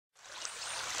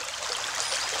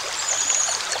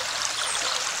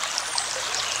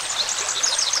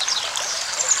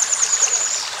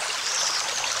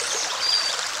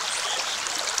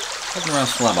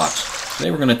Rouse Fly Box.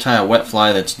 Today we're going to tie a wet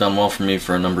fly that's done well for me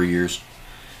for a number of years.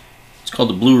 It's called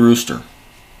the Blue Rooster.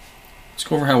 Let's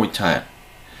go over how we tie it.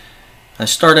 I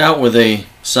start out with a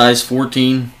size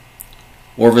 14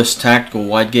 Orvis Tactical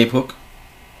wide gape hook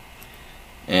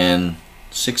and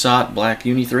 6/0 black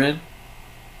uni thread.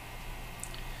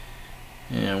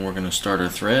 And we're going to start our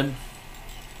thread.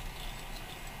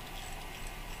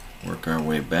 Work our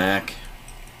way back.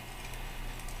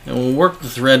 And we'll work the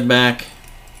thread back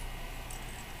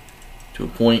to a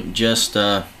point just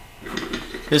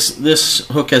this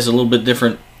hook has a little bit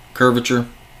different curvature,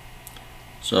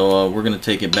 so we're going to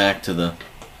take it back to the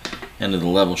end of the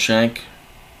level shank.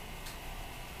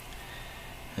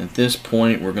 At this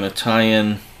point we're going to tie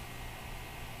in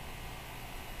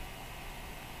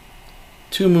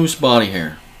 2 moose body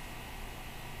hair.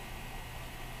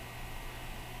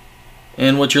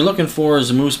 And what you're looking for is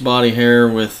a moose body hair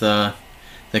with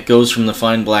that goes from the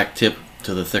fine black tip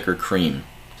to the thicker cream.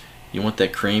 You want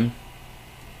that cream.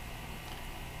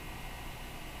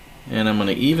 And I'm going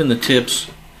to even the tips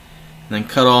and then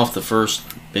cut off the first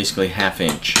basically 1/2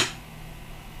 inch.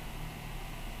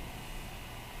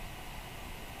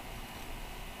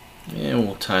 And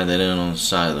we'll tie that in on the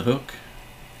side of the hook.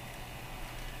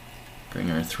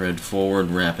 Bring our thread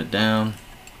forward, wrap it down,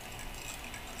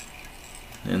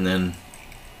 and then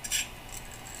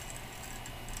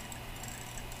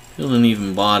build an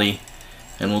even body,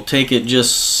 and we'll take it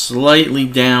just slightly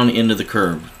down into the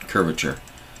curvature,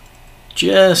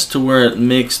 just to where it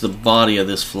makes the body of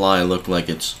this fly look like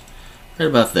it's right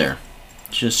about there.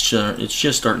 It's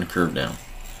just starting to curve down.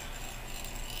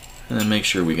 And then make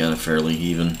sure we got a fairly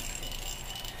even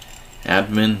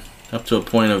abdomen up to a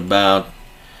point of about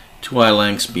 2 eye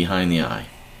lengths behind the eye.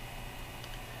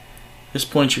 At this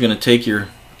point you're going to take your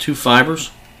 2 fibers,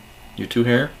 your 2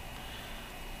 hair,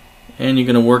 and you're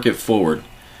going to work it forward.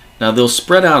 Now they'll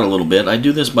spread out a little bit. I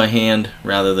do this by hand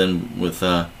rather than with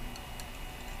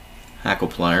hackle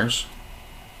pliers.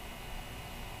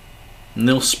 And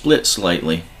they'll split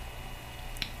slightly,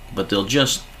 but they'll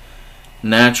just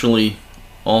naturally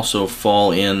also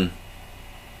fall in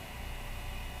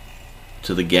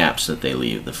to the gaps that they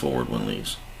leave, the forward one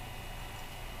leaves.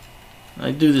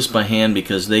 I do this by hand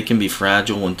because they can be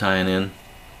fragile when tying in.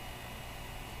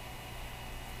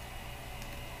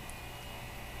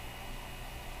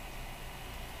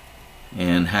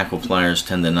 And hackle pliers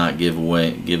tend to not give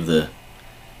the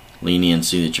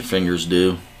leniency that your fingers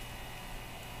do.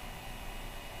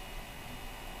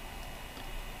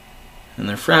 And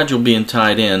they're fragile being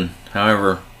tied in.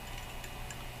 However,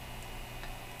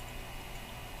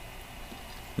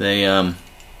 they're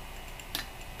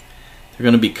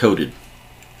going to be coated.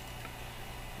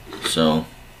 So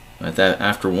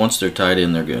once they're tied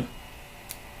in, they're good.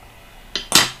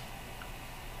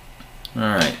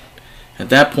 Alright, at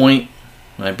that point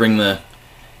I bring the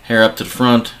hair up to the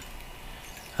front.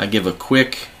 I give a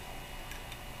quick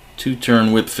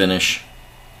 2-turn whip finish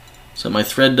so my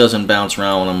thread doesn't bounce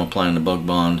around when I'm applying the bug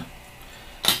bond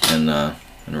and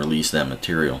release that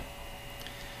material.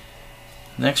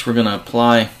 Next we're going to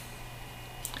apply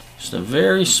just a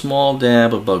very small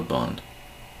dab of bug bond.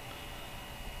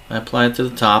 I apply it to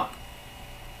the top.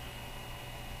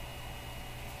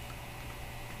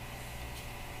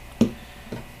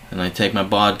 And I take my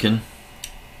bodkin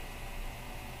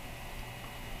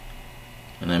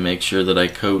and I make sure that I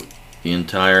coat the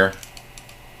entire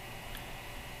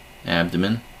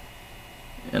abdomen.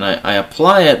 And I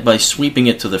apply it by sweeping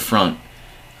it to the front.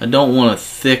 I don't want a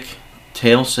thick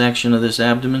tail section of this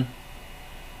abdomen.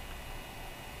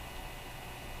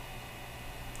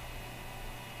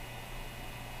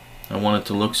 I want it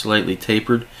to look slightly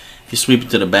tapered. If you sweep it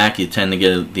to the back, you tend to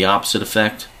get the opposite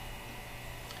effect.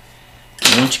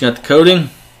 And once you got the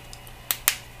coating,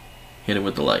 hit it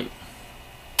with the light.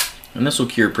 And this will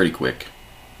cure pretty quick.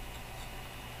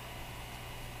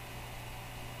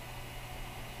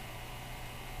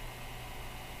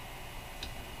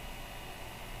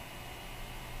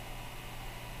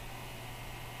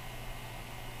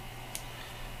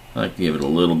 I like to give it a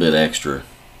little bit extra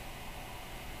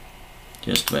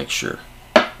just to make sure.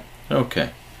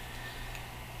 Okay.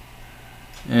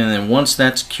 And then once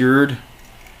that's cured,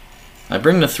 I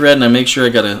bring the thread and I make sure I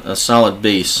got a solid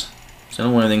base, so I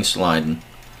don't want anything sliding.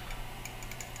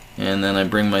 And then I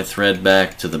bring my thread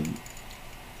back to the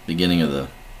beginning of the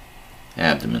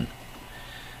abdomen.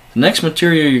 The next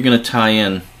material you're going to tie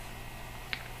in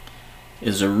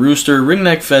is a rooster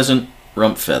ringneck pheasant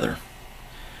rump feather.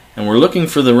 And we're looking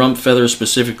for the rump feathers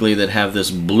specifically that have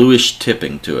this bluish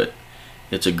tipping to it.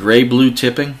 It's a gray-blue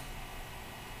tipping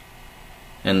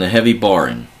and the heavy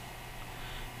barring.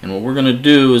 And what we're going to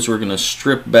do is we're going to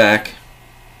strip back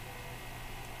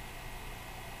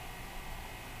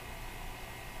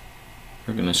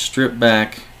we're going to strip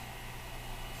back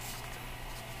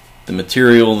the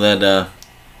material that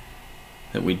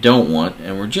we don't want,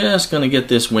 and we're just going to get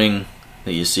this wing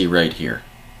that you see right here.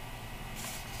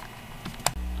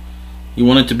 You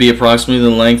want it to be approximately the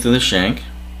length of the shank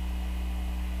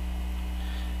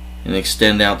and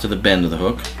extend out to the bend of the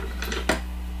hook.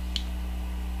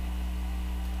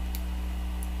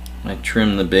 I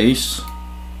trim the base.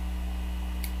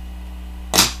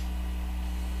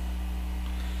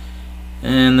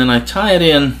 And then I tie it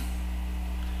in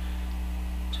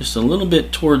just a little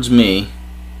bit towards me.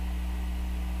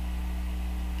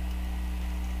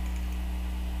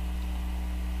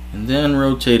 And then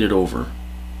rotate it over.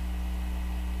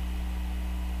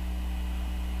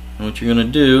 And what you're going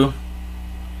to do,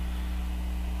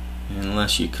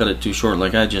 unless you cut it too short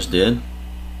like I just did,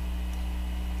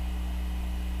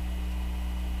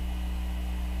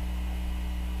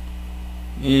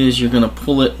 is you're going to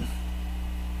pull it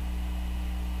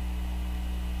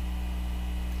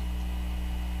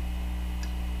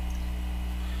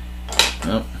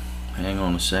oh, hang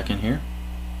on a second here.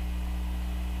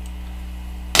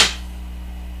 That's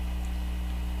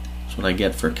what I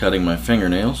get for cutting my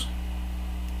fingernails.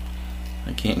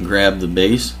 I can't grab the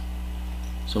base,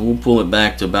 so we'll pull it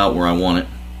back to about where I want it.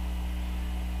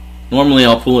 Normally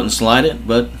I'll pull it and slide it,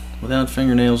 but without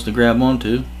fingernails to grab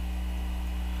onto,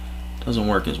 doesn't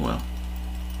work as well.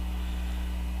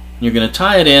 You're going to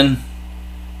tie it in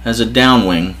as a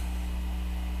downwing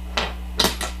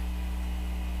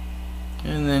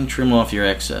and then trim off your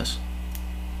excess.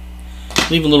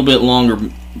 Leave a little bit longer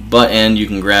butt end, you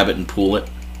can grab it and pull it.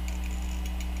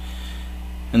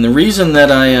 And the reason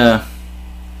that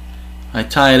I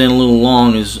tie it in a little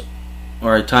long is,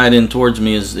 or I tie it in towards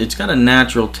me, is it's got a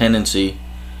natural tendency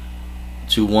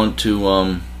to want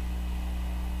to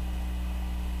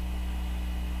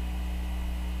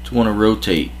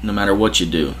rotate no matter what you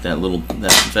do.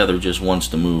 That feather just wants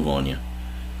to move on you.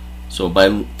 So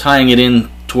by tying it in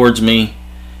towards me,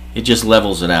 it just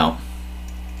levels it out.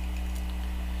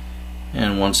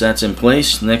 And once that's in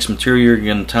place, the next material you're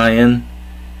going to tie in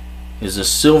is a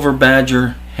silver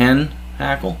badger hen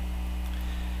hackle.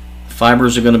 The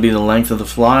fibers are going to be the length of the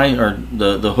fly, or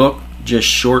the hook, just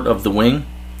short of the wing.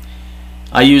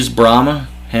 I use Brahma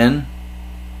hen,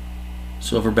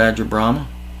 silver badger Brahma.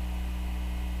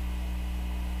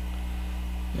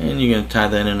 And you're going to tie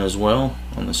that in as well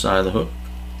on the side of the hook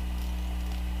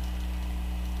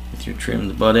with your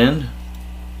trimmed butt end.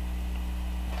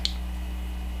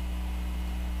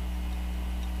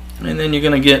 And then you're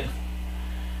going to get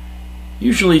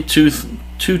usually two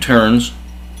turns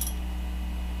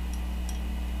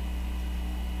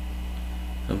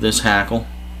of this hackle.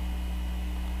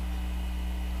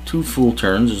 2 full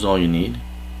turns is all you need.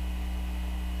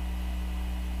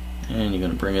 And you're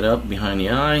going to bring it up behind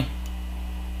the eye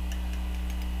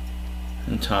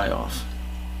and tie off.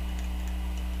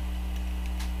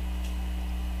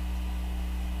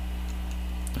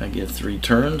 I get 3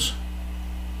 turns.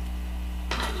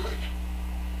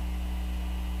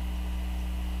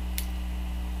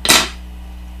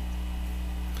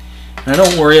 Now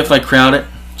don't worry if I crowd it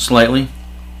slightly,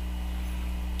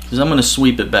 because I'm going to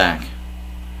sweep it back.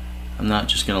 I'm not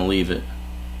just going to leave it.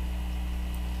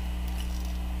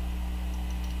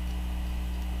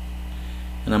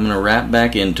 And I'm going to wrap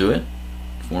back into it,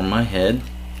 form my head,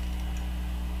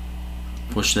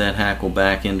 push that hackle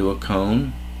back into a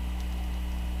cone.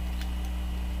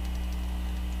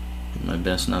 Do my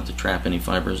best not to trap any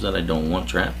fibers that I don't want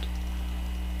trapped.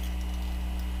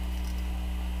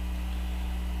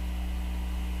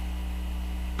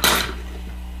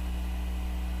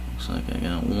 Looks like I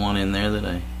got one in there that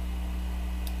I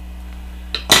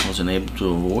wasn't able to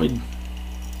avoid.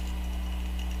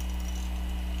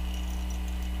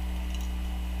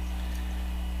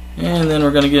 And then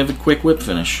we're going to give a quick whip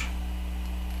finish.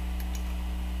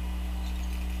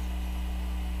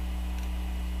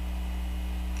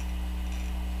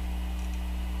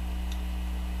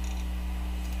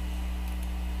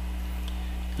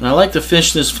 And I like to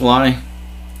fish this fly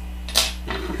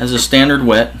as a standard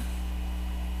wet.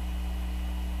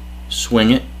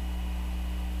 Swing it.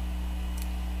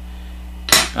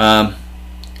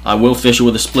 I will fish it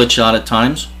with a split shot at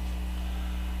times,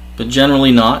 but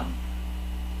generally not.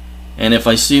 And if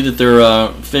I see that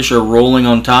their fish are rolling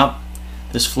on top,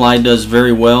 this fly does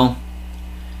very well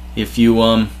if you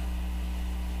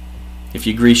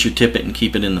grease your tippet and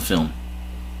keep it in the film.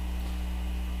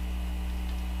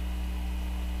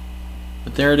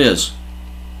 But there it is,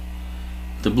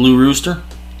 the blue rooster.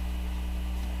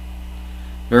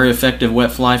 Very effective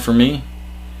wet fly for me.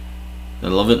 I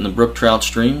love it in the brook trout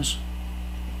streams,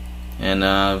 and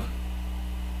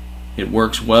It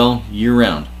works well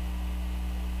year-round.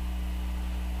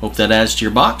 Hope that adds to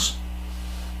your box.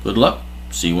 Good luck.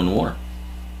 See you in the water.